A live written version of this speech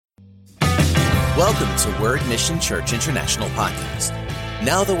Welcome to Word Mission Church International Podcast.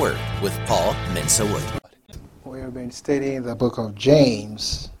 Now the Word with Paul Mensa-Wood. We have been studying the book of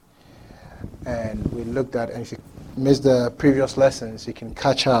James, and we looked at, and if you missed the previous lessons, you can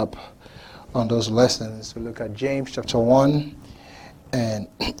catch up on those lessons. We look at James chapter 1, and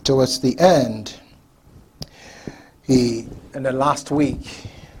towards the end, in the last week,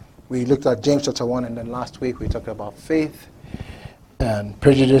 we looked at James chapter 1, and then last week we talked about faith and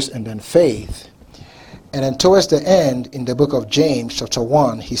prejudice and then faith. And then towards the end, in the book of James chapter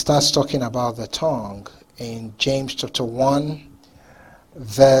 1, he starts talking about the tongue. In James chapter 1,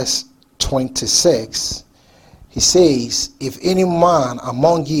 verse 26, he says, "If any man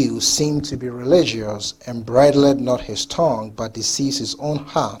among you seem to be religious and bridleth not his tongue, but deceives his own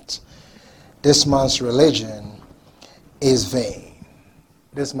heart, this man's religion is vain."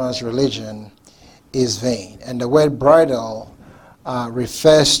 This man's religion is vain. And the word bridle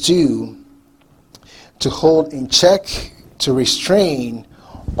refers to hold in check, to restrain,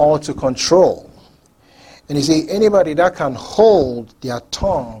 or to control. And you see, anybody that can hold their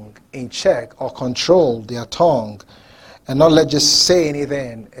tongue in check or control their tongue and not let just say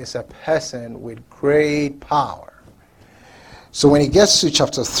anything is a person with great power. So when he gets to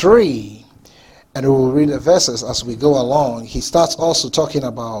chapter 3, and we will read the verses as we go along, he starts also talking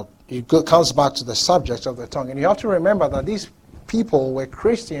about, comes back to the subject of the tongue. And you have to remember that these people were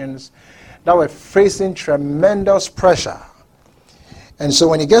Christians that were facing tremendous pressure. And so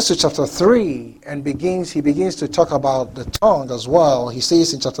when he gets to chapter 3 and he begins to talk about the tongue as well, he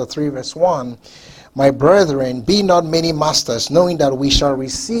says in chapter 3 verse 1, "My brethren, be not many masters, knowing that we shall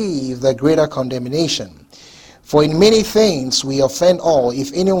receive the greater condemnation. For in many things we offend all.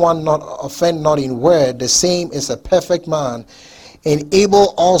 If anyone not offend not in word, the same is a perfect man, and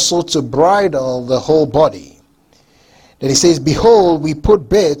able also to bridle the whole body." Then he says, "Behold, we put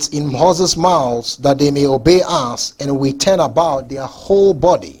bits in horses' mouths, that they may obey us, and we turn about their whole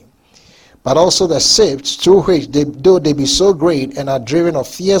body. But also the ships, through which, though they be so great, and are driven of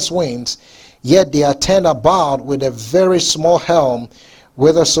fierce winds, yet they are turned about with a very small helm,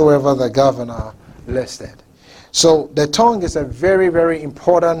 whithersoever the governor listed." So the tongue is a very, very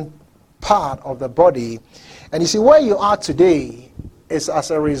important part of the body. And you see, where you are today is as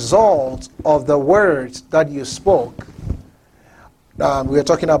a result of the words that you spoke. We are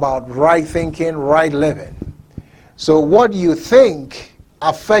talking about right thinking, right living. So what you think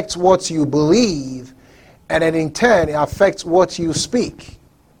affects what you believe, and then in turn it affects what you speak.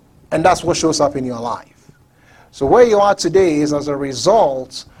 And that's what shows up in your life. So where you are today is as a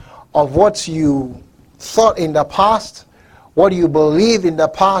result of what you thought in the past, what you believed in the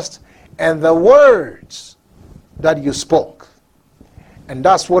past, and the words that you spoke. And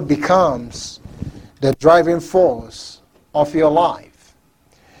that's what becomes the driving force of your life.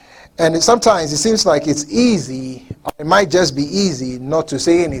 And sometimes it seems like it's easy, or it might just be easy not to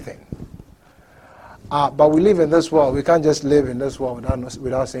say anything. But we live in this world. We can't just live in this world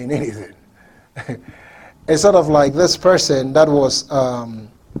without saying anything. It's sort of like this person that was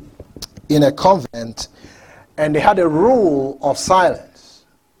in a convent, and they had a rule of silence,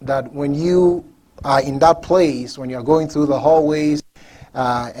 that when you are in that place, when you're going through the hallways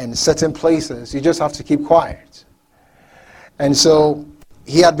and certain places, you just have to keep quiet. And so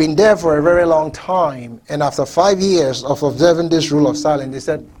he had been there for a very long time, and after 5 years of observing this rule of silence, they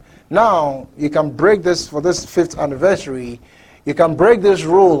said, "Now you can break this for this 5th anniversary. You can break this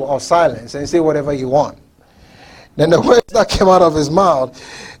rule of silence and say whatever you want." Then the words that came out of his mouth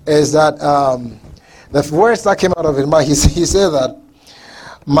is that he said that,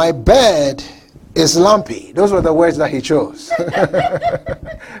 "My bed is lumpy." Those were the words that he chose.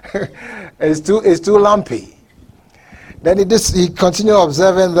 It's too lumpy. Then he continued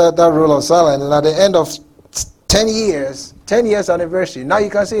observing that rule of silence, and at the end of 10 years anniversary, now you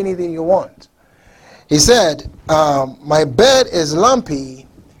can say anything you want. He said, "My bed is lumpy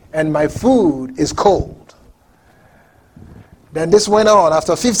and my food is cold." Then this went on.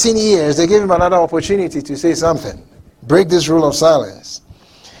 After 15 years, they gave him another opportunity to say something, break this rule of silence.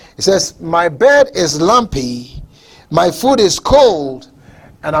 He says, "My bed is lumpy, my food is cold,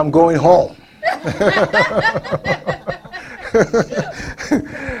 and I'm going home."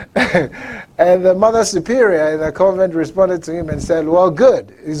 And the Mother Superior in the convent responded to him and said, "Well,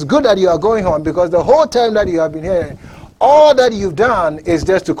 good. It's good that you are going home, because the whole time that you have been here, all that you've done is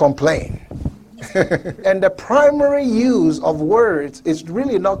just to complain." And the primary use of words is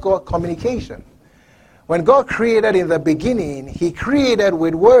really not God communication. When God created in the beginning, he created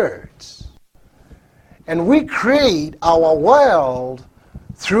with words. And we create our world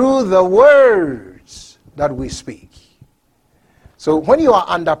through the words that we speak. So when you are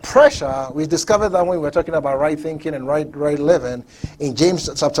under pressure, we discovered that when we were talking about right thinking and right living, in James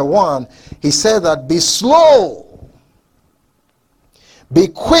chapter 1, he said that be slow, be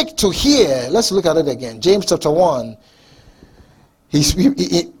quick to hear. Let's look at it again. James chapter 1,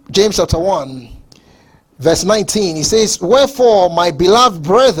 James chapter 1, verse 19, he says, wherefore, my beloved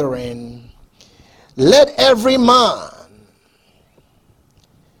brethren, let every man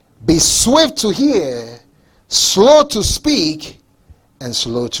be swift to hear, slow to speak, and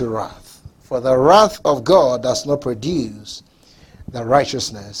slow to wrath. For the wrath of God does not produce the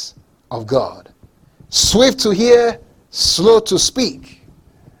righteousness of God. Swift to hear, slow to speak.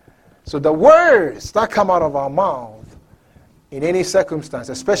 So the words that come out of our mouth in any circumstance,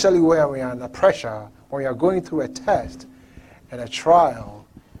 especially when we are under pressure, when we are going through a test and a trial,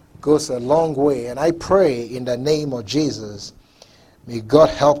 goes a long way. And I pray in the name of Jesus, may God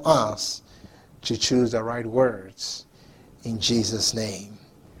help us to choose the right words. In Jesus' name,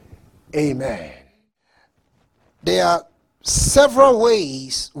 amen. There are several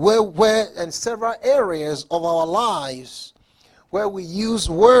ways and several areas of our lives where we use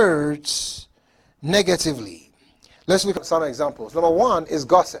words negatively. Let's look at some examples. Number one is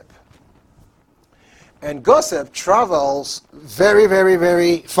gossip. And gossip travels very, very,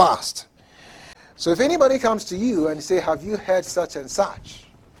 very fast. So if anybody comes to you and say, have you heard such and such?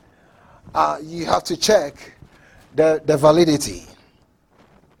 You have to check the validity.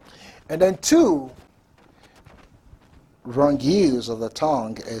 And then two, wrong use of the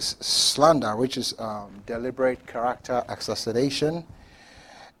tongue is slander, which is deliberate character assassination.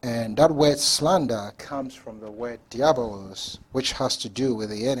 And that word slander comes from the word diabolos, which has to do with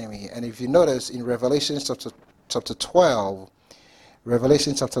the enemy. And if you notice in Revelation chapter 12,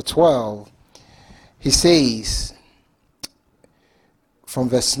 he says, from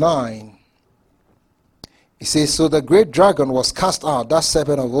verse 9, he says, so the great dragon was cast out, that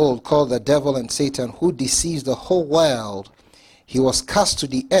serpent of old, called the devil and Satan, who deceives the whole world. He was cast to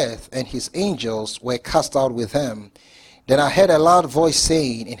the earth, and his angels were cast out with him. Then I heard a loud voice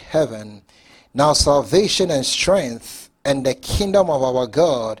saying in heaven, now salvation and strength and the kingdom of our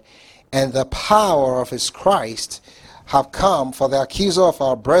God and the power of his Christ have come, for the accuser of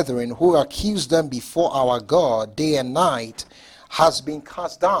our brethren, who accused them before our God day and night, has been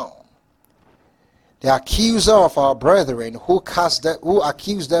cast down. The accuser of our brethren, who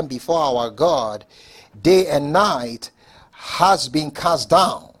accused them before our God day and night, has been cast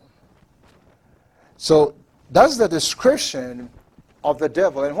down. So that's the description of the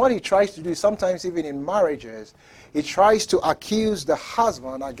devil. And what he tries to do, sometimes even in marriages, he tries to accuse the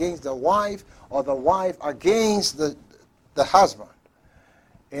husband against the wife, or the wife against the husband.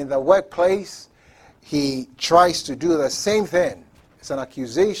 In the workplace, he tries to do the same thing. It's an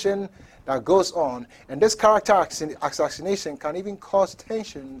accusation that goes on. And this character assassination can even cause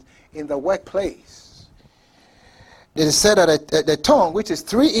tension in the workplace. It is said that the tongue, which is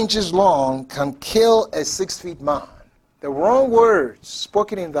 3 inches long, can kill a 6-foot man. The wrong words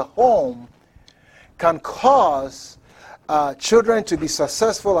spoken in the home can cause children to be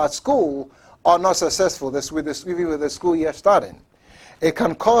successful at school or not successful, even with the school year starting. It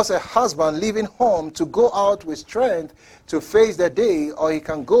can cause a husband leaving home to go out with strength to face the day, or he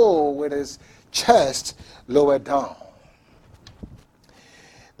can go with his chest lowered down.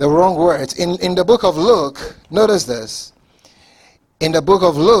 The wrong words. In the book of Luke, notice this. In the book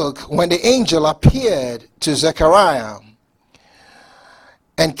of Luke, when the angel appeared to Zechariah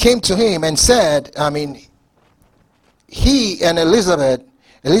and came to him and said, he and Elizabeth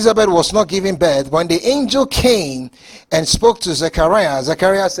was not giving birth. When the angel came and spoke to Zechariah,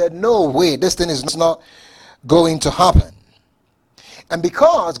 Zechariah said, no way, this thing is not going to happen. And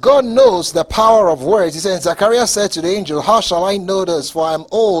because God knows the power of words, he said, Zechariah said to the angel, how shall I know this? For I am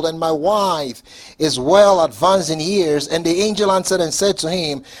old, and my wife is well advanced in years. And the angel answered and said to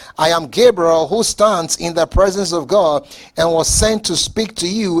him, I am Gabriel, who stands in the presence of God, and was sent to speak to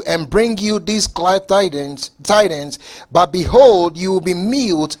you and bring you these glad tidings. But behold, you will be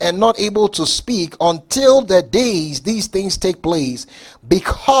mute and not able to speak until the days these things take place,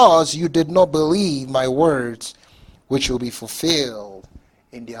 because you did not believe my words, which will be fulfilled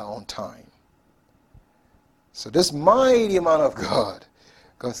in their own time. So this mighty man of God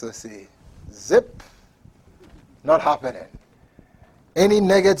goes to say, zip, not happening. Any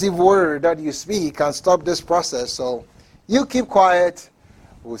negative word that you speak can stop this process. So you keep quiet.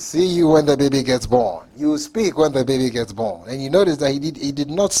 We'll see you when the baby gets born. You will speak when the baby gets born. And you notice that he did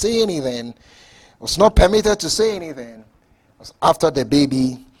not say anything. Was not permitted to say anything. It was after the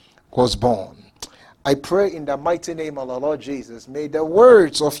baby was born. I pray in the mighty name of the Lord Jesus, may the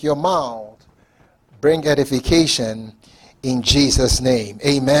words of your mouth bring edification in Jesus' name.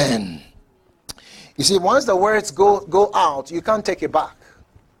 Amen. You see, once the words go out, you can't take it back.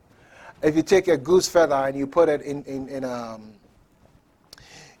 If you take a goose feather and you put it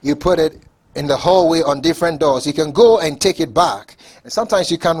you put it in the hallway on different doors, you can go and take it back. And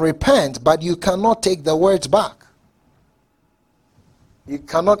sometimes you can repent, but you cannot take the words back. You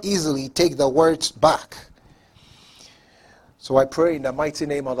cannot easily take the words back. So I pray in the mighty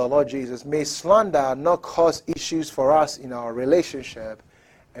name of the Lord Jesus, may slander not cause issues for us in our relationship,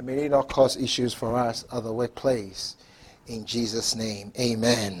 and may it not cause issues for us at the workplace. In Jesus' name,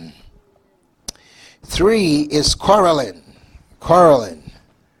 amen. 3 is quarreling. Quarreling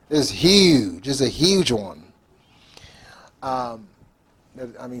is huge. It's a huge one.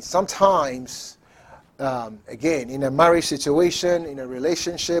 Sometimes, again, in a marriage situation, in a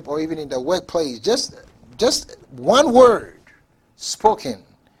relationship, or even in the workplace, just one word spoken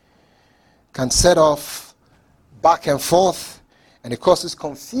can set off back and forth, and it causes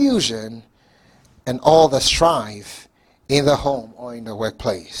confusion and all the strife in the home or in the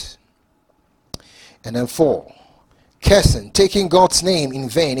workplace. And then 4, cursing, taking God's name in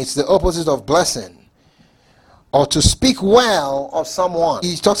vain. It's the opposite of blessing, or to speak well of someone.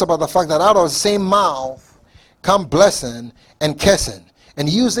 He talks about the fact that out of the same mouth come blessing and cursing, and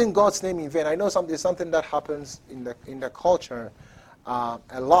using God's name in vain. I know something that happens in the culture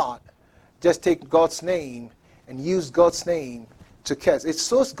a lot. Just take God's name and use God's name to curse.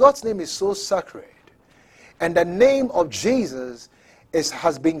 God's name is so sacred, and the name of Jesus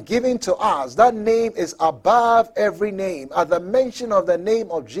has been given to us. That name is above every name. At the mention of the name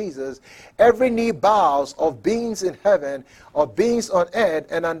of Jesus, every knee bows, of beings in heaven, of beings on earth,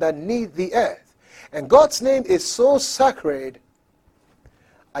 and underneath the earth. And God's name is so sacred.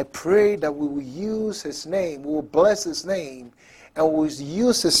 I pray that we will use His name, we will bless His name, and we will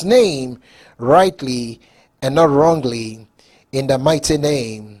use His name rightly and not wrongly, in the mighty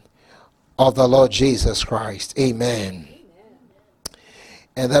name of the Lord Jesus Christ. Amen.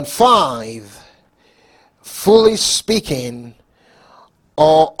 And then 5, foolish speaking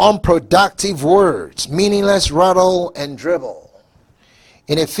or unproductive words, meaningless rattle and dribble.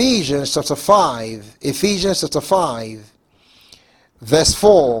 In Ephesians chapter 5, verse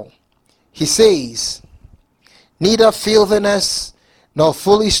 4, he says, neither filthiness, nor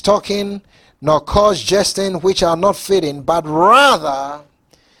foolish talking, nor coarse jesting, which are not fitting, but rather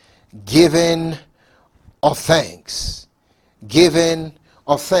giving of thanks. Giving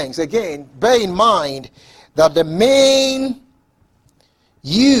of thanks. Again, bear in mind that the main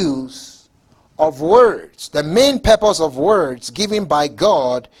use of words, the main purpose of words given by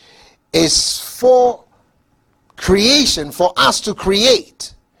God is for creation, for us to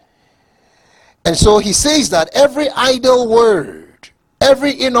create. And so he says that every idle word,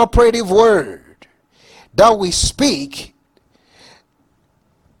 every inoperative word that we speak,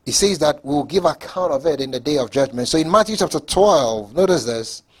 he says that we will give account of it in the day of judgment. So in Matthew chapter 12, notice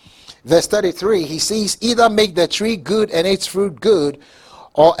this, verse 33, he says, either make the tree good and its fruit good,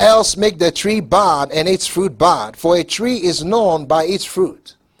 or else make the tree bad and its fruit bad. For a tree is known by its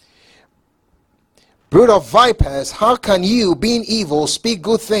fruit. Brood of vipers, how can you, being evil, speak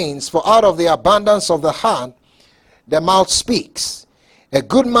good things? For out of the abundance of the heart, the mouth speaks. A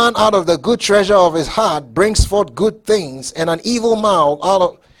good man out of the good treasure of his heart brings forth good things, and an evil man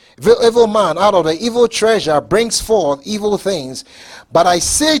out of the evil treasure brings forth evil things. But I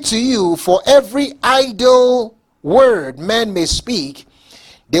say to you, for every idle word men may speak,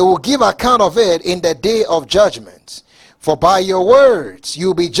 they will give account of it in the day of judgment. For by your words you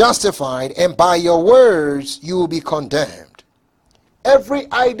will be justified, and by your words you will be condemned. Every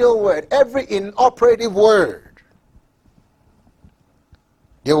idle word, every inoperative word,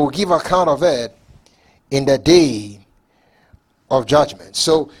 they will give account of it in the day of judgment.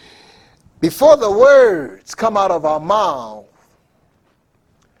 So, before the words come out of our mouth,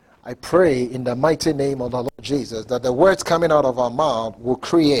 I pray in the mighty name of the Lord Jesus that the words coming out of our mouth will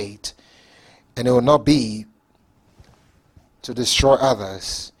create, and it will not be to destroy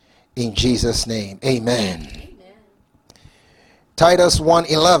others, in Jesus' name. Amen. Amen. Titus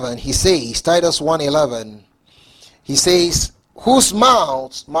 1:11, he says, whose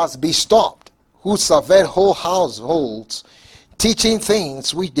mouths must be stopped, who subvert whole households, teaching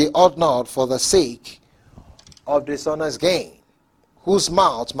things which they ought not, for the sake of dishonest gain. Whose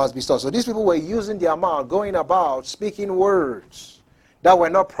mouths must be stopped. So these people were using their mouth, going about speaking words that were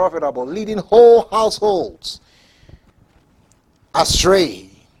not profitable, leading whole households astray.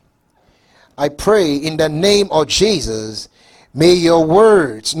 I pray in the name of Jesus, may your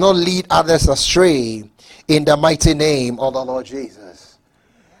words not lead others astray, in the mighty name of the Lord Jesus.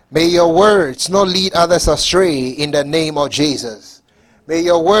 May your words not lead others astray in the name of Jesus. May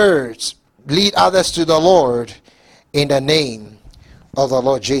your words lead others to the Lord in the name of the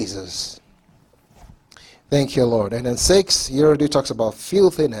Lord Jesus. Thank you, Lord. And then 6, he already talks about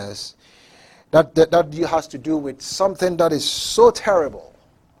filthiness. That has to do with something that is so terrible.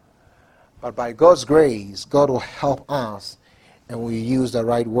 But by God's grace, God will help us, and we use the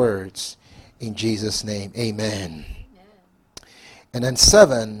right words in Jesus' name. Amen. And then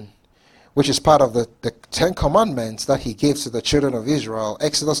 7, which is part of the 10 commandments that he gives to the children of Israel.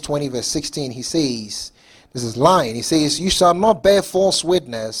 Exodus 20 verse 16, he says, this is lying. He says, you shall not bear false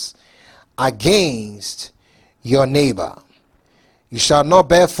witness against your neighbor. You shall not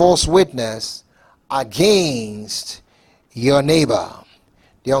bear false witness against your neighbor.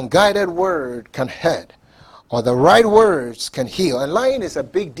 The unguided word can hurt, or the right words can heal. And lying is a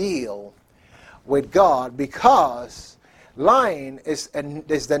big deal with God, because lying is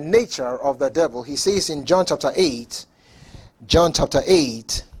the nature of the devil. He says in John chapter 8,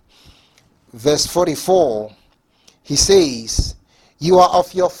 verse 44, he says, you are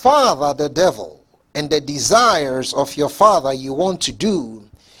of your father the devil, and the desires of your father you want to do.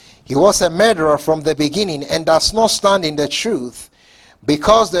 He was a murderer from the beginning and does not stand in the truth,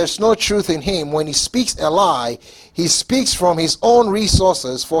 because there's no truth in him. When he speaks a lie, he speaks from his own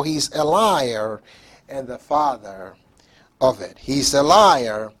resources, for he's a liar and the father of it. He's a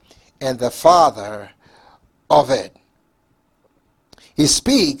liar and the father of it. He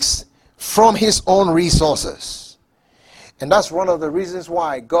speaks from his own resources. And that's one of the reasons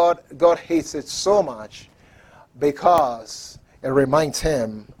why God hates it so much, because it reminds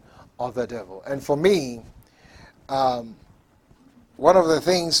him of the devil. And for me, one of the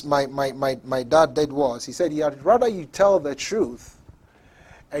things my dad did was, he said, I'd rather you tell the truth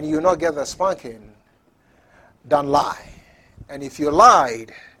and you not get the spanking than lie. And if you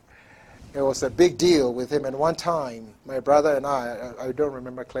lied, it was a big deal with him. And one time, my brother and I don't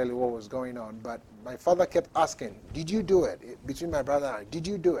remember clearly what was going on, but my father kept asking, did you do it? Between my brother and I, did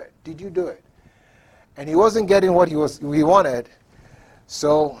you do it? Did you do it? And he wasn't getting what he wanted.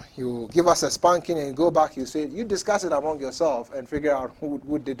 So he will give us a spanking and go back. You say, you discuss it among yourself and figure out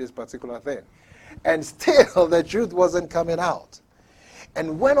who did this particular thing. And still, the truth wasn't coming out.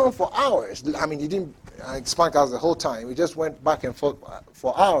 And went on for hours. I mean, he didn't spank us the whole time. We just went back and forth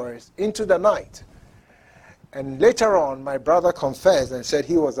for hours into the night. And later on, my brother confessed and said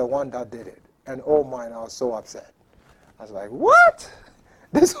he was the one that did it. And oh my, I was so upset. I was like, what?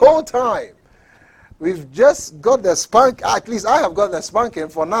 This whole time? We've just got the spank. At least I have got the spanking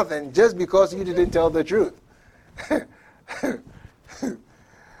for nothing, just because you didn't tell the truth.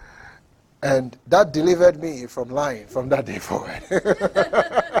 And that delivered me from lying from that day forward.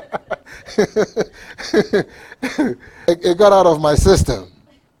 It got out of my system.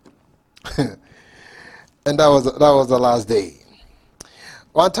 And that was the last day.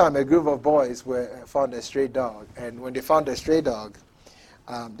 One time a group of boys found a stray dog. And when they found a stray dog,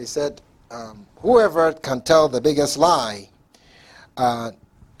 they said, whoever can tell the biggest lie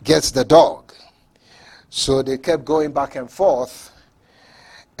gets the dog. So they kept going back and forth.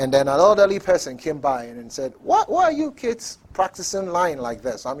 And then an elderly person came by and said, why are you kids practicing lying like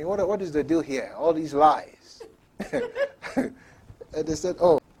this? I mean, what is the deal here? All these lies. And they said,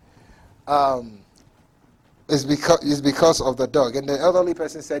 it's because of the dog. And the elderly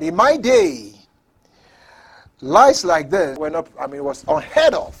person said, in my day, lies like this were not, it was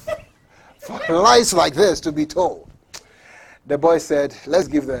unheard of for lies like this to be told. The boy said, let's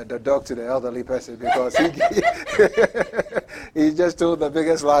give the dog to the elderly person, because he just told the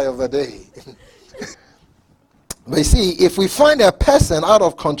biggest lie of the day. But you see, if we find a person out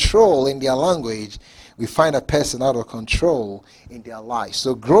of control in their language, we find a person out of control in their life.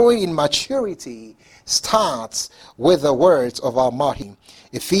 So growing in maturity starts with the words of our mouth.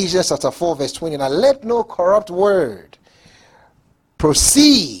 Ephesians chapter 4 verse 29, let no corrupt word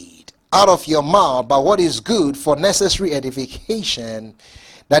proceed out of your mouth, but what is good for necessary edification,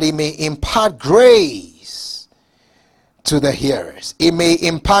 that it may impart grace to the hearers. It may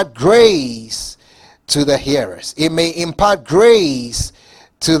impart grace to the hearers. It may impart grace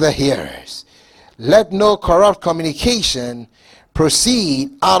to the hearers. Let no corrupt communication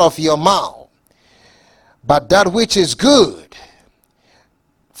proceed out of your mouth, but that which is good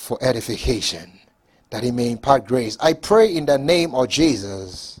for edification, that it may impart grace. I pray in the name of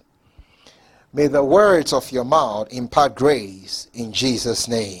Jesus, may the words of your mouth impart grace in Jesus'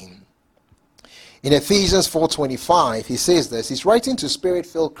 name. In Ephesians 4:25, he says this. He's writing to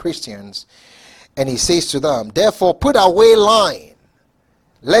Spirit-filled Christians, and he says to them, therefore put away lying.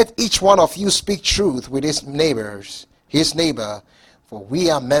 Let each one of you speak truth with his neighbor, for we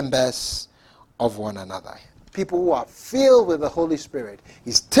are members of one another. People who are filled with the Holy Spirit,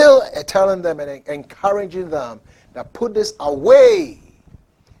 he's still telling them and encouraging them that put this away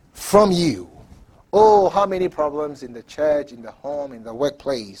from you. Oh, how many problems in the church, in the home, in the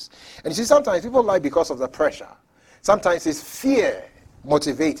workplace. And you see, sometimes people lie because of the pressure. Sometimes it's fear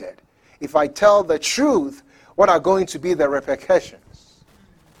motivated. If I tell the truth, what are going to be the repercussions?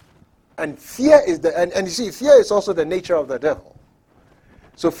 And fear is and you see, fear is also the nature of the devil.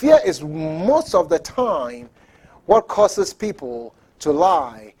 So fear is most of the time what causes people to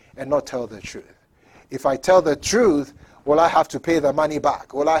lie and not tell the truth. If I tell the truth, will I have to pay the money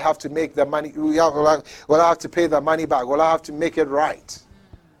back? Will I have to make the money? Will I have to pay the money back? Will I have to make it right?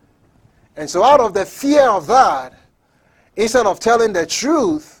 And so out of the fear of that, instead of telling the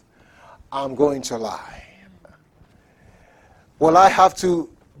truth, I'm going to lie. Will I have to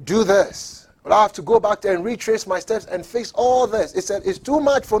do this? Will I have to go back there and retrace my steps and fix all this? It said it's too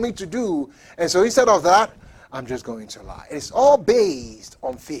much for me to do. And so instead of that, I'm just going to lie. It's all based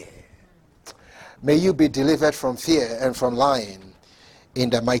on fear. May you be delivered from fear and from lying in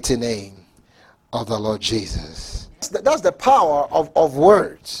the mighty name of the Lord Jesus. That's the power of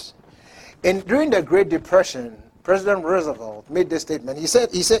words. And during the Great Depression, President Roosevelt made this statement. He said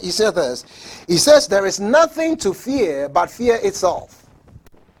this. He says, there is nothing to fear but fear itself.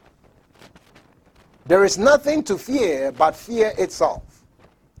 There is nothing to fear but fear itself.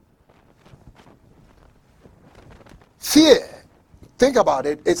 Fear, think about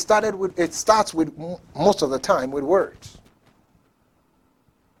it, it starts with most of the time with words.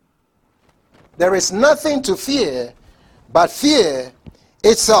 There is nothing to fear but fear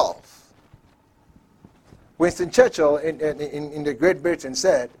itself. Winston Churchill in the Great Britain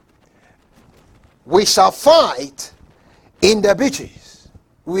said, we shall fight in the beaches.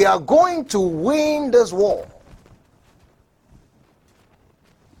 We are going to win this war.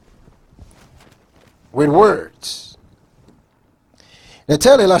 With words. The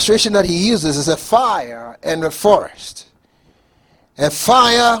third illustration that he uses is a fire and a forest. A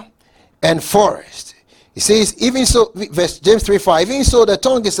fire and forest. He says, even so, James 3:5, even so the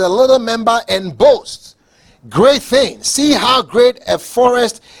tongue is a little member and boasts great things. See how great a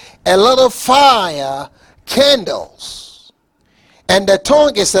forest a little fire kindles. And the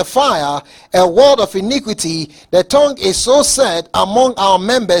tongue is a fire, a world of iniquity. The tongue is so set among our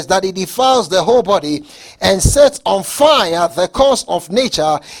members that it defiles the whole body and sets on fire the course of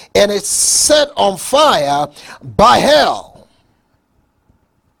nature, and it's set on fire by hell.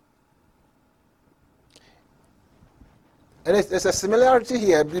 And it's a similarity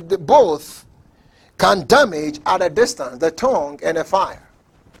here. Both can damage at a distance, the tongue and the fire.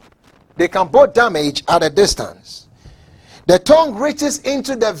 They can both damage at a distance. The tongue reaches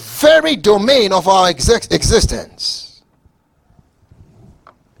into the very domain of our existence.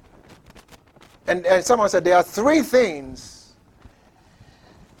 And someone said there are three things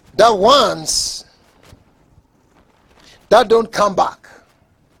that once that don't come back.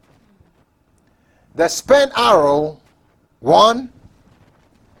 The spent arrow, one,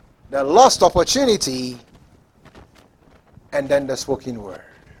 the lost opportunity, and then the spoken word.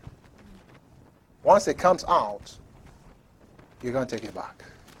 Once it comes out, you're going to take it back.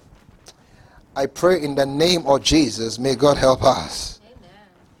 I pray in the name of Jesus, may God help us. Amen.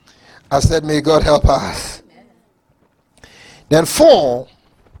 I said, may God help us. Amen. Then 4,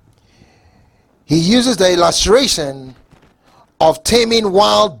 he uses the illustration of taming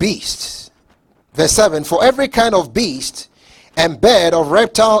wild beasts. Verse 7, for every kind of beast and bird of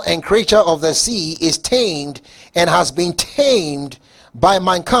reptile and creature of the sea is tamed and has been tamed by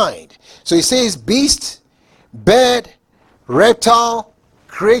mankind. So he says beast, bird, reptile,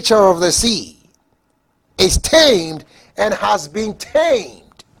 creature of the sea is tamed and has been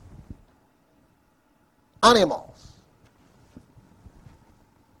tamed. Animals.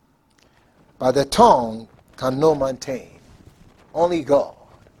 But the tongue can no man tame. Only God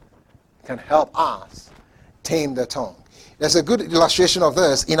can help us tame the tongue. There's a good illustration of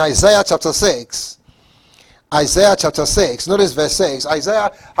this in Isaiah chapter 6. Isaiah chapter 6. Notice verse 6.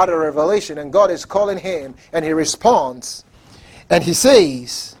 Isaiah had a revelation and God is calling him and he responds. And he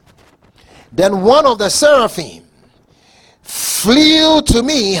says, then one of the seraphim flew to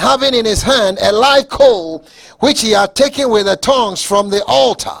me, having in his hand a live coal, which he had taken with the tongs from the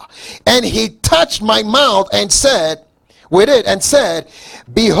altar. And he touched my mouth and said, with it, and said,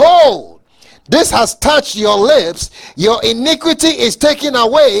 behold, this has touched your lips. Your iniquity is taken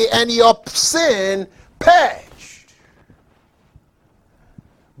away, and your sin purged.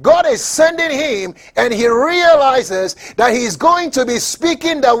 God is sending him, and he realizes that he's going to be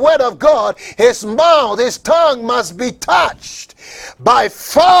speaking the word of God. His mouth, his tongue must be touched by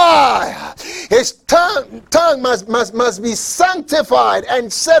fire. His tongue must be sanctified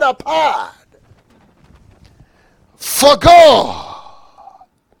and set apart for God.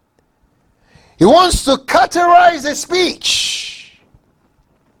 He wants to categorize his speech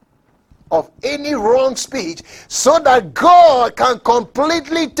of any wrong speech, so that God can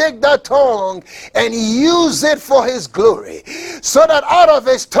completely take that tongue and use it for his glory, so that out of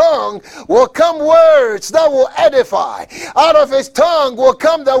his tongue will come words that will edify. Out of his tongue will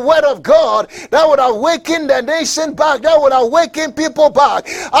come the word of God that would awaken the nation back, that would awaken people back.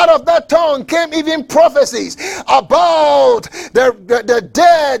 Out of that tongue came even prophecies about the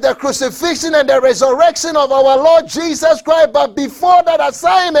death, the crucifixion, and the resurrection of our Lord Jesus Christ. But before that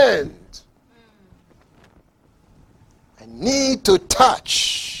assignment, need to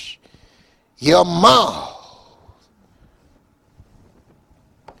touch your mouth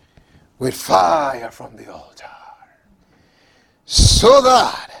with fire from the altar, so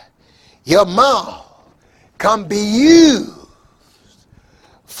that your mouth can be used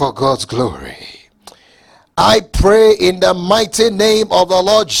for God's glory. I pray in the mighty name of the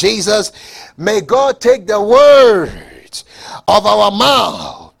Lord Jesus, may God take the words of our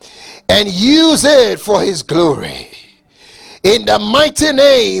mouth and use it for his glory. In the mighty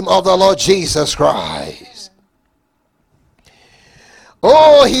name of the Lord Jesus Christ.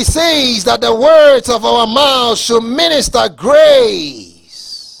 Oh, he says that the words of our mouth should minister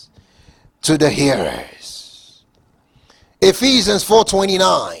grace to the hearers. Ephesians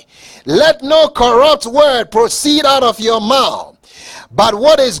 4:29. Let no corrupt word proceed out of your mouth, but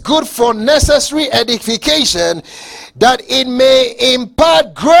what is good for necessary edification, that it may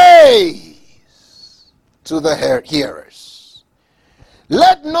impart grace to the hearers.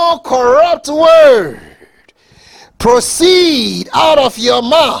 Let no corrupt word proceed out of your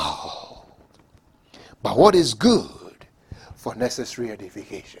mouth, but what is good for necessary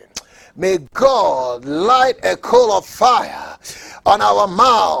edification. May God light a coal of fire on our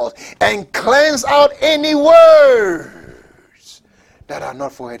mouth and cleanse out any words that are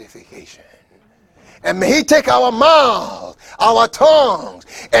not for edification. And may he take our mouth, our tongues,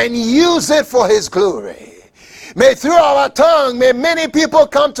 and use it for his glory. May through our tongue, may many people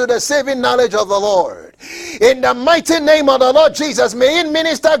come to the saving knowledge of the Lord. In the mighty name of the Lord Jesus, may it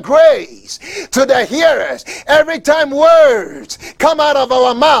minister grace to the hearers every time words come out of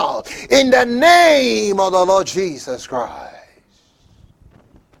our mouth. In the name of the Lord Jesus Christ.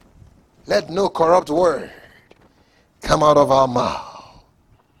 Let no corrupt word come out of our mouth.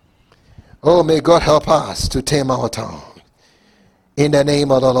 Oh, may God help us to tame our tongue. In the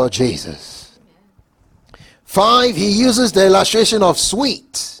name of the Lord Jesus. 5, he uses the illustration of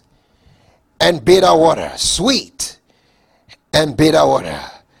sweet and bitter water. Sweet and bitter water.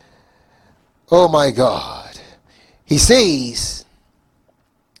 Oh my God. He says,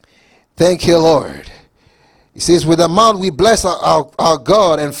 thank you, Lord. He says, with the mouth we bless our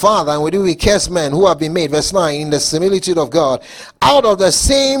God and Father, and with it we curse men who have been made. Verse 9, in the similitude of God. Out of the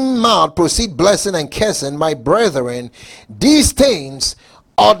same mouth proceed blessing and cursing. My brethren, these things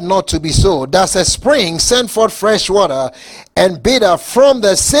ought not to be so. Does a spring send forth fresh water and bitter from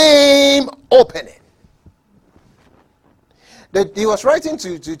the same opening? He was writing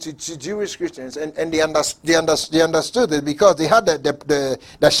to Jewish Christians, and they understood it, because they had the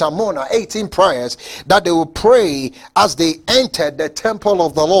Shemona, 18 prayers that they would pray as they entered the temple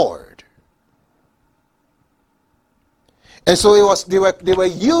of the Lord. And so they were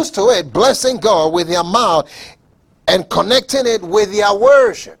used to it, blessing God with their mouth and connecting it with their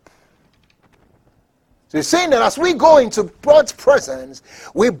worship. So he's saying that as we go into God's presence,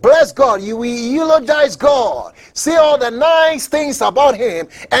 we bless God, we eulogize God, say all the nice things about him,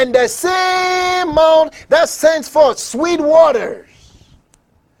 and the same mouth that sends forth sweet waters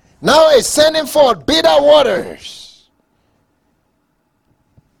now is sending forth bitter waters.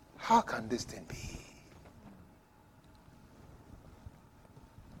 How can this thing be?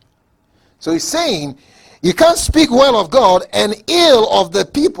 So he's saying, you can't speak well of God and ill of the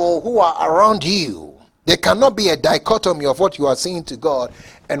people who are around you. There cannot be a dichotomy of what you are saying to God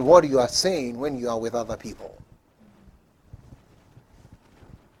and what you are saying when you are with other people.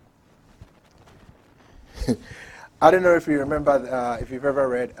 I don't know if you remember, if you've ever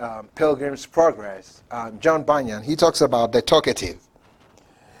read Pilgrim's Progress. John Bunyan, he talks about the talkative.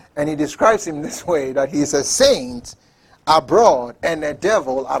 And he describes him this way, that he's a saint abroad and a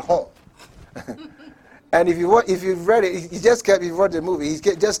devil at home. And if you've read it, he just kept, if you watched the movie, he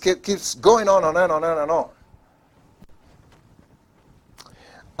just keeps going on and on and on and on.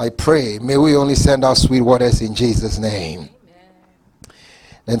 I pray, may we only send out sweet waters in Jesus' name. Amen.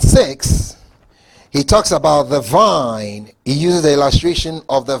 And 6, he talks about the vine. He uses the illustration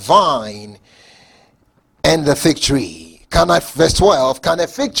of the vine and the fig tree. Verse 12, can a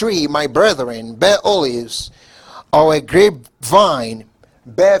fig tree, my brethren, bear olives, or a grapevine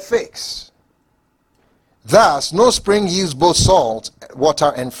bear figs? Thus, no spring yields both salt,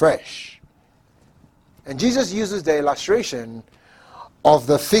 water, and fresh. And Jesus uses the illustration of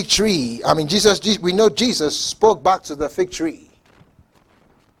the fig tree. I mean, we know Jesus spoke back to the fig tree.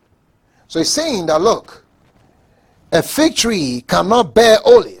 So he's saying that, look, a fig tree cannot bear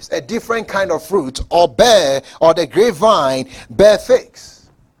olives, a different kind of fruit, or the grapevine bear figs.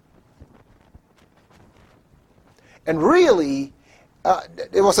 And really,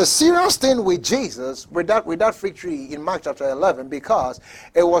 it was a serious thing with Jesus, with that fig tree in Mark chapter 11, because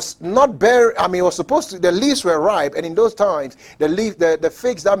it was not bare. I mean, it was supposed to, the leaves were ripe, and in those times, the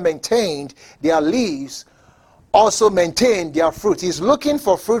figs that maintained their leaves also maintained their fruit. He's looking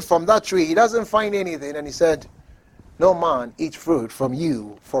for fruit from that tree. He doesn't find anything, and he said, no man eat fruit from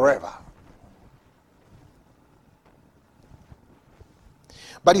you forever.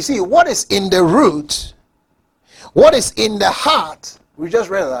 But you see, what is in the root, what is in the heart, we just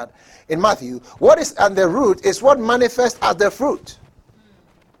read that in Matthew, what is at the root is what manifests as the fruit.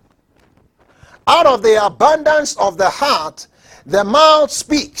 Out of the abundance of the heart, the mouth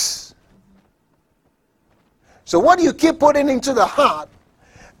speaks. So what you keep putting into the heart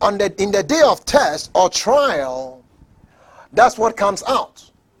in the day of test or trial, that's what comes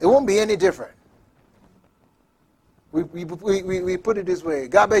out. It won't be any different. We put it this way: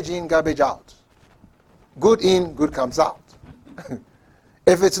 garbage in, garbage out. Good in, good comes out.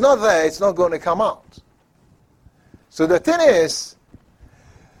 If it's not there, it's not going to come out. So the thing is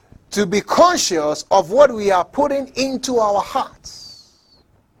to be conscious of what we are putting into our hearts.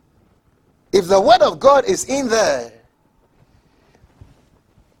 If the word of God is in there,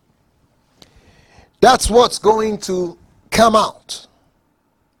 that's what's going to come out.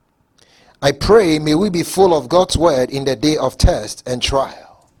 I pray, may we be full of God's word in the day of test and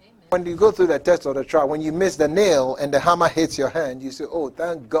trial. Amen. When you go through the test or the trial, when you miss the nail and the hammer hits your hand, you say, oh,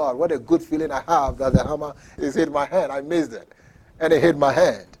 thank God, what a good feeling I have that the hammer is hit my hand. I missed it, and it hit my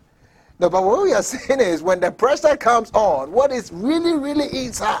hand. No, but what we are saying is, when the pressure comes on, what is really, really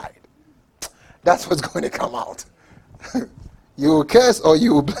inside, that's what's going to come out. You will curse or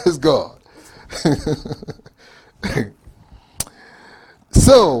you will bless God.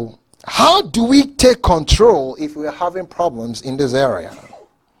 So, how do we take control if we're having problems in this area?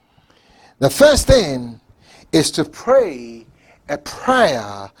 The first thing is to pray a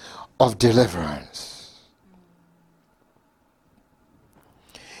prayer of deliverance.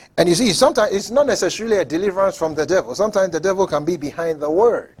 And you see, sometimes it's not necessarily a deliverance from the devil. Sometimes the devil can be behind the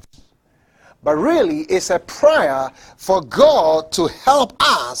word. But really, it's a prayer for God to help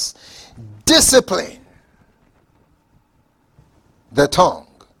us discipline the tongue.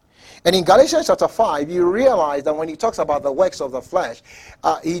 And in Galatians chapter 5, you realize that when he talks about the works of the flesh,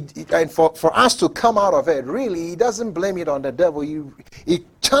 and for us to come out of it, really, he doesn't blame it on the devil. He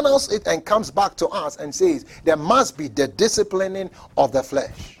channels it and comes back to us and says, there must be the disciplining of the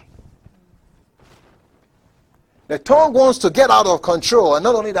flesh. The tongue wants to get out of control, and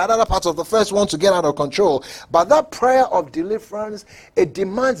not only that, other parts of the flesh want to get out of control. But that prayer of deliverance, it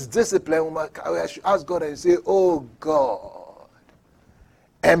demands discipline. I should ask God and say, oh God,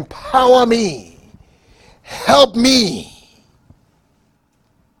 empower me, help me.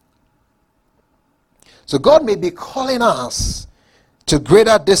 So God may be calling us to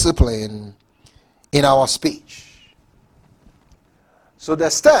greater discipline in our speech. So the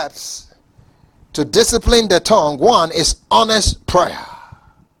steps to discipline the tongue, one is honest prayer.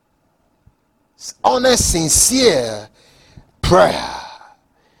 Honest, sincere prayer.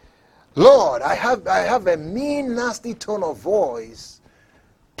 Lord, I have a mean, nasty tone of voice.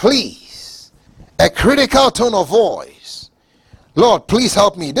 Please, a critical tone of voice. Lord, please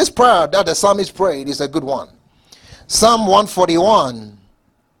help me. This prayer that the psalmist prayed is a good one. Psalm 141.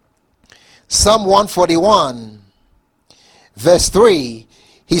 Psalm 141, verse 3.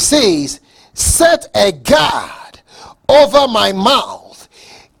 He says, set a guard over my mouth.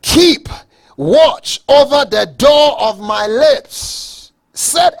 Keep watch over the door of my lips.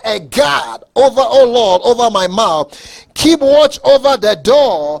 Set a guard over, oh Lord, over my mouth. Keep watch over the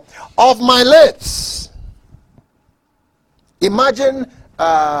door of my lips. Imagine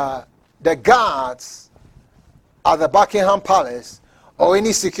the guards at the Buckingham Palace or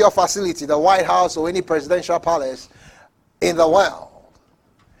any secure facility, the White House or any presidential palace in the world.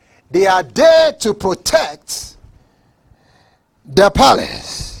 They are there to protect the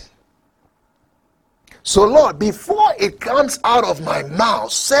palace. So, Lord, before it comes out of my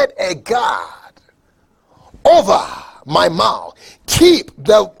mouth, set a guard over my mouth. Keep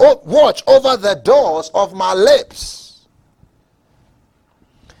the watch over the doors of my lips.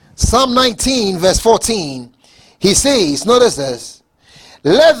 Psalm 19, verse 14, he says, notice this,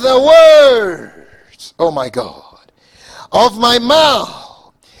 let the words, oh my God, of my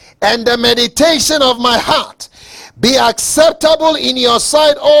mouth and the meditation of my heart be acceptable in your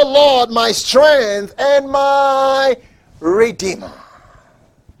sight, O Lord, my strength and my Redeemer.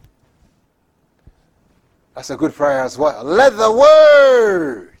 That's a good prayer as well. Let the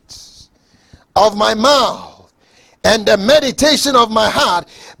words of my mouth and the meditation of my heart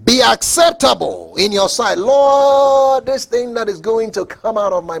be acceptable in your sight. Lord, this thing that is going to come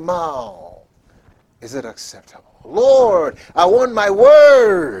out of my mouth, is it acceptable? Lord, I want my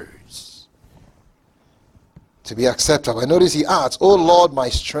words to be acceptable. And notice he adds, oh Lord, my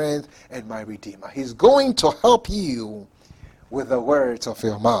strength and my Redeemer. He's going to help you with the words of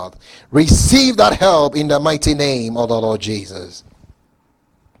your mouth. Receive that help in the mighty name of the Lord Jesus.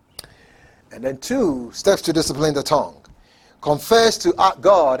 And then 2 steps to discipline the tongue. Confess to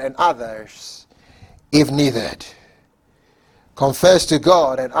God and others if needed. Confess to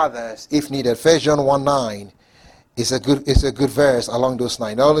God and others if needed. 1 John 1:9 is a good verse along those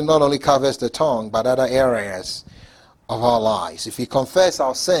lines. Not only covers the tongue, but other areas of our lives. If we confess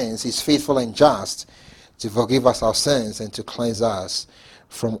our sins, he's faithful and just to forgive us our sins and to cleanse us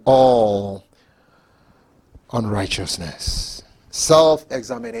from all unrighteousness.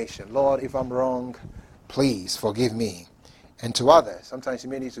 Self-examination. Lord, if I'm wrong, please forgive me. And to others, sometimes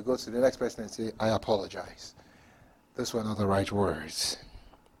you may need to go to the next person and say, I apologize. Those were not the right words.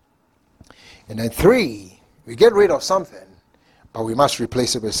 And then 3, we get rid of something, but we must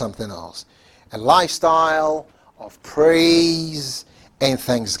replace it with something else. A lifestyle of praise and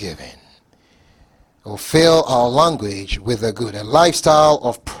thanksgiving. We'll fill our language with the good. A lifestyle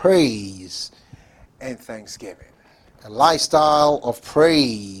of praise and thanksgiving. A lifestyle of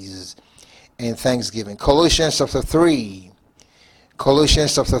praise and thanksgiving. Colossians chapter 3,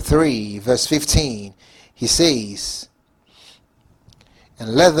 verse 15, he says,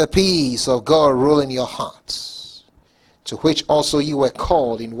 and let the peace of God rule in your hearts, to which also you were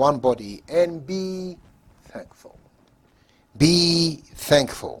called in one body, and be thankful. Be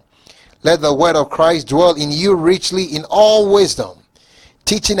thankful. Let the word of Christ dwell in you richly in all wisdom,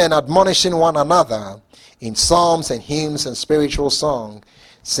 teaching and admonishing one another in psalms and hymns and spiritual song,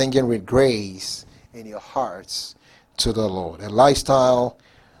 singing with grace in your hearts to the Lord. A lifestyle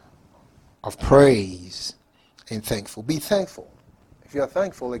of praise and thankful. Be thankful. If you're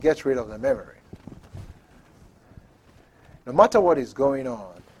thankful, it gets rid of the memory. No matter what is going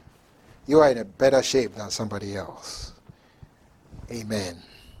on, you are in a better shape than somebody else. Amen.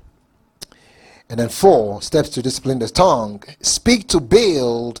 And then 4 steps to discipline the tongue. Speak to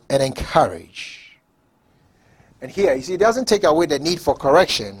build and encourage. And here, you see, it doesn't take away the need for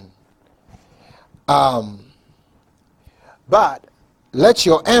correction. But let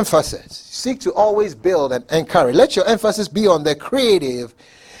your emphasis, seek to always build and encourage. Let your emphasis be on the creative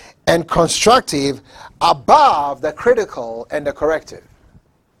and constructive above the critical and the corrective.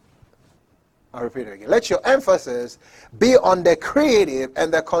 I'll repeat it again. Let your emphasis be on the creative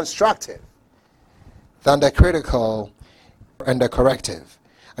and the constructive than the critical and the corrective.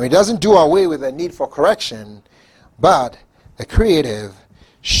 I mean, it doesn't do away with the need for correction, but the creative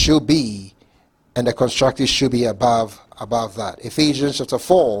should be and the constructive should be above that. Ephesians chapter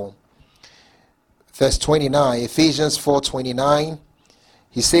 4, verse 29. Ephesians 4:29.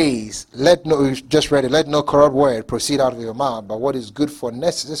 He says, let no corrupt word proceed out of your mouth, but what is good for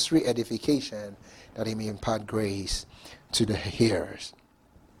necessary edification, that he may impart grace to the hearers.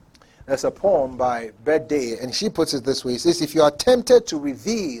 There's a poem by Bette Day, and she puts it this way. It says, if you are tempted to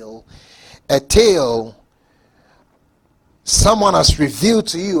reveal a tale someone has revealed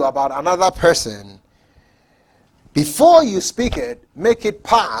to you about another person, before you speak it, make it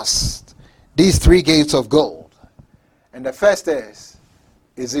past these 3 gates of gold. And the first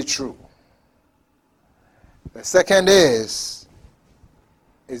is it true? The second is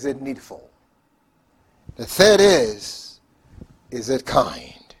it needful? The third is it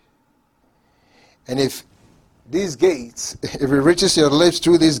kind? And if these gates, if it reaches your lips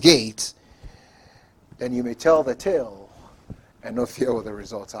through these gates, then you may tell the tale and not fear what the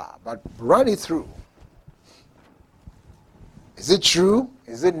results are. But run it through. Is it true?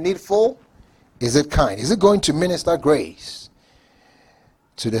 Is it needful? Is it kind? Is it going to minister grace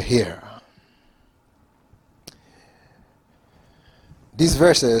to the hearer? These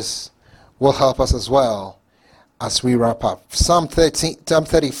verses will help us as well as we wrap up. Psalm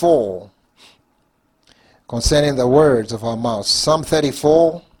 34, concerning the words of our mouths. Psalm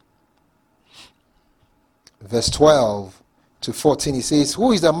 34, verse 12 to 14, he says,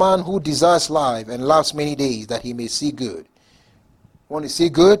 who is the man who desires life and loves many days that he may see good? Want to see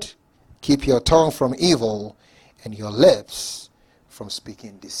good? Keep your tongue from evil and your lips from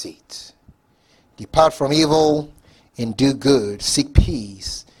speaking deceit. Depart from evil and do good. Seek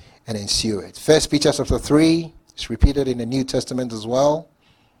peace and ensue it. 1 Peter chapter 3, it's repeated in the New Testament as well.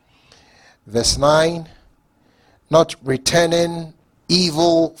 Verse 9, not returning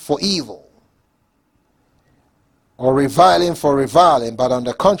evil for evil, or reviling for reviling, but on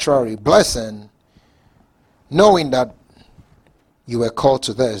the contrary, blessing, knowing that you were called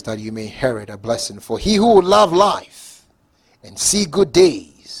to this, that you may inherit a blessing. For he who would love life and see good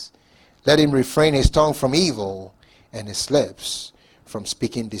days, let him refrain his tongue from evil and his lips from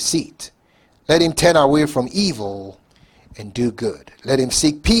speaking deceit. Let him turn away from evil and do good. Let him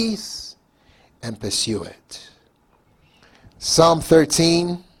seek peace and pursue it. Psalm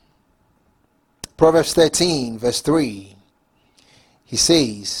 13, Proverbs 13, verse 3, he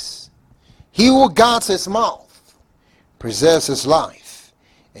says, he who guards his mouth preserves his life,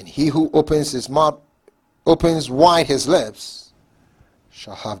 and he who opens his mouth, opens wide his lips,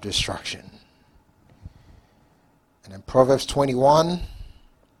 shall have destruction. And in Proverbs 21,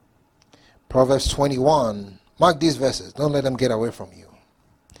 mark these verses, don't let them get away from you.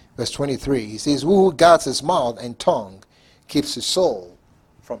 Verse 23, he says, who guards his mouth and tongue keeps his soul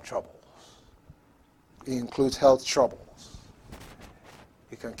from troubles. It includes health troubles.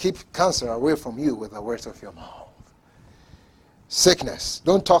 You can keep cancer away from you with the words of your mouth. Sickness,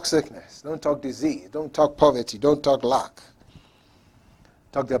 don't talk sickness, don't talk disease, don't talk poverty, don't talk lack.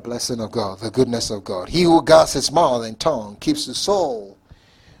 Talk the blessing of God, the goodness of God. He who guards his mouth and tongue keeps the soul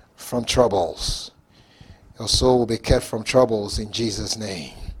from troubles. Your soul will be kept from troubles in Jesus'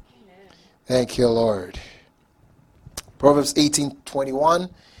 name. Amen. Thank you, Lord. Proverbs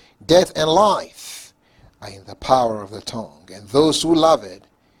 18:21, death and life are in the power of the tongue, and those who love it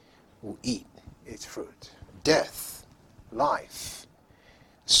will eat its fruit. Death, life,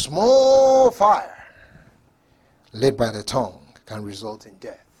 small fire lit by the tongue can result in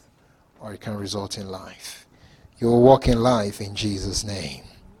death, or it can result in life. You will walk in life in Jesus' name.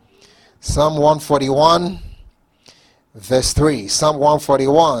 Psalm 141, verse 3. Psalm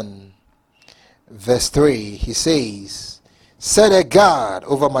 141, verse 3, he says, set a guard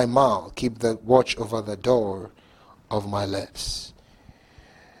over my mouth, keep the watch over the door of my lips.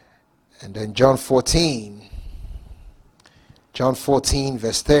 And then John 14,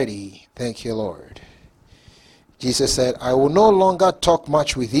 verse 30, thank you, Lord. Jesus said, I will no longer talk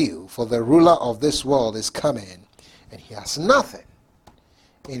much with you, for the ruler of this world is coming, and he has nothing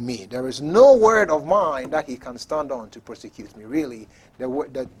in me. There is no word of mine that he can stand on to prosecute me. Really,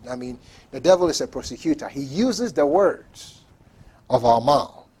 the devil is a prosecutor. He uses the words of our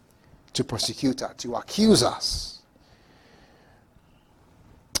mouth to prosecute us, to accuse us.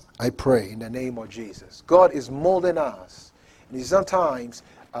 I pray in the name of Jesus. God is molding us. And sometimes,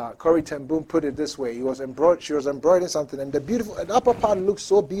 Corrie ten Boom put it this way: she was embroidering something, and the upper part looked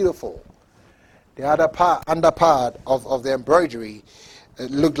so beautiful. The under part of the embroidery,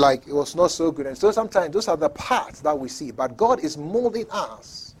 it looked like it was not so good. And so sometimes those are the parts that we see. But God is molding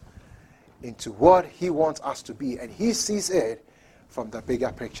us into what he wants us to be, and he sees it from the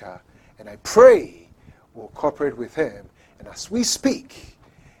bigger picture. And I pray we'll cooperate with him, and as we speak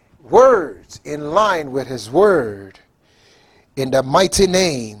words in line with his word, in the mighty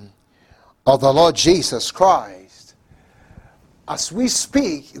name of the Lord Jesus Christ, as we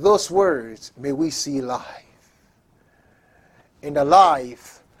speak those words, may we see life. In the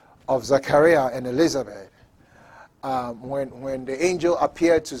life of Zechariah and Elizabeth, when the angel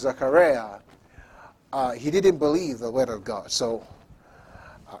appeared to Zechariah, he didn't believe the word of God. So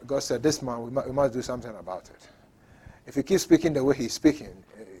God said, this man, we must do something about it. If he keeps speaking the way he's speaking,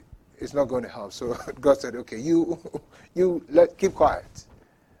 it's not going to help. So God said, okay, you keep quiet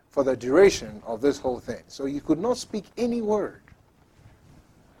for the duration of this whole thing. So you could not speak any word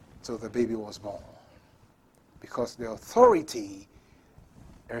till the baby was born. Because there's authority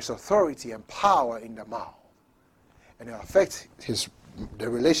and power in the mouth. And it affects the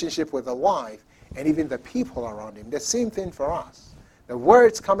relationship with the wife and even the people around him. The same thing for us. The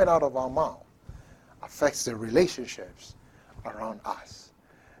words coming out of our mouth affects the relationships around us.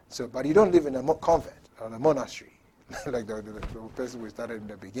 So, but you don't live in a convent or a monastery like the person we started in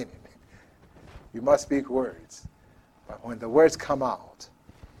the beginning. You must speak words. But when the words come out,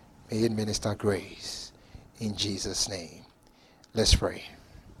 may it minister grace in Jesus' name. Let's pray.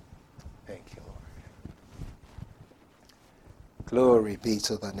 Thank you, Lord. Glory be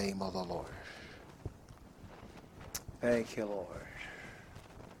to the name of the Lord. Thank you, Lord.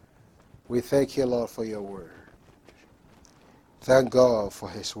 We thank you, Lord, for your word. Thank God for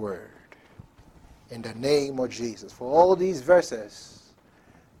his word. In the name of Jesus, for all these verses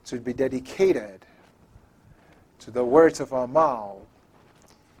to be dedicated to the words of our mouth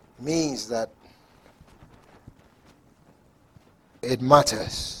means that it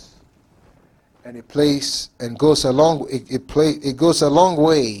matters, and it plays and goes a long. It goes a long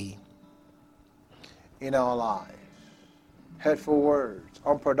way in our lives. Hurtful words,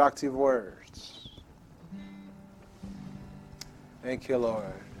 unproductive words. Thank you, Lord.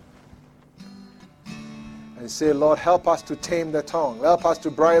 And say, Lord, help us to tame the tongue. Help us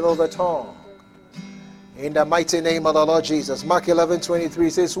to bridle the tongue. In the mighty name of the Lord Jesus. Mark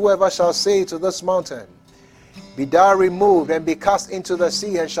 11:23 says, whoever shall say to this mountain, be thou removed and be cast into the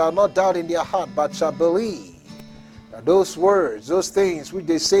sea, and shall not doubt in their heart, but shall believe that those words, those things which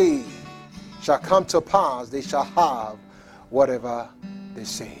they say shall come to pass, they shall have whatever they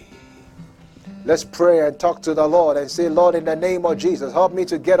say. Let's pray and talk to the Lord and say, Lord, in the name of Jesus, help me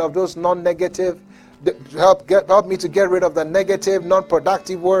to get of those non-negative, help me to get rid of the negative,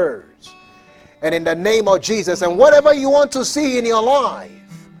 non-productive words. And in the name of Jesus, and whatever you want to see in your life,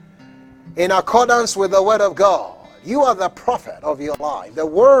 in accordance with the word of God, you are the prophet of your life. The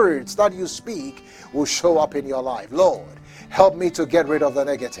words that you speak will show up in your life. Lord, help me to get rid of the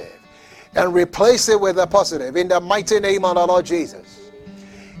negative and replace it with the positive. In the mighty name of the Lord Jesus.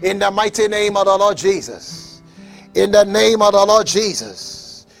 In the mighty name of the Lord Jesus. In the name of the Lord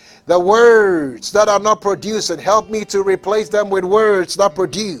Jesus. The words that are not producing, help me to replace them with words that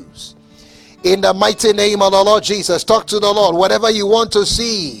produce. In the mighty name of the Lord Jesus. Talk to the Lord. Whatever you want to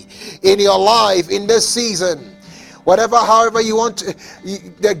see in your life in this season, however you want to,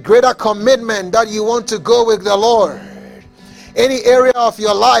 the greater commitment that you want to go with the Lord. Any area of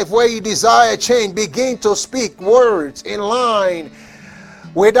your life where you desire change, begin to speak words in line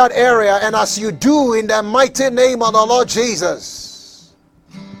with that area. And as you do, in the mighty name of the Lord Jesus,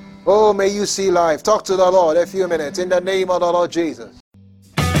 oh, may you see life. Talk to the Lord a few minutes in the name of the Lord Jesus.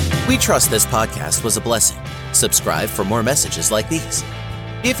 We trust this podcast was a blessing. Subscribe for more messages like these.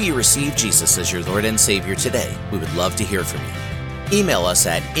 If you received Jesus as your Lord and Savior today, we would love to hear from you. Email us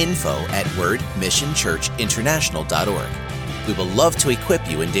at info@wordmissionchurchinternational.org. We will love to equip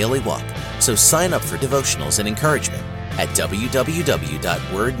you in daily walk, so sign up for devotionals and encouragement at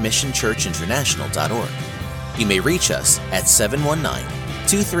www.wordmissionchurchinternational.org. You may reach us at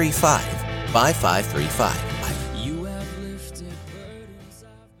 719-235-5535.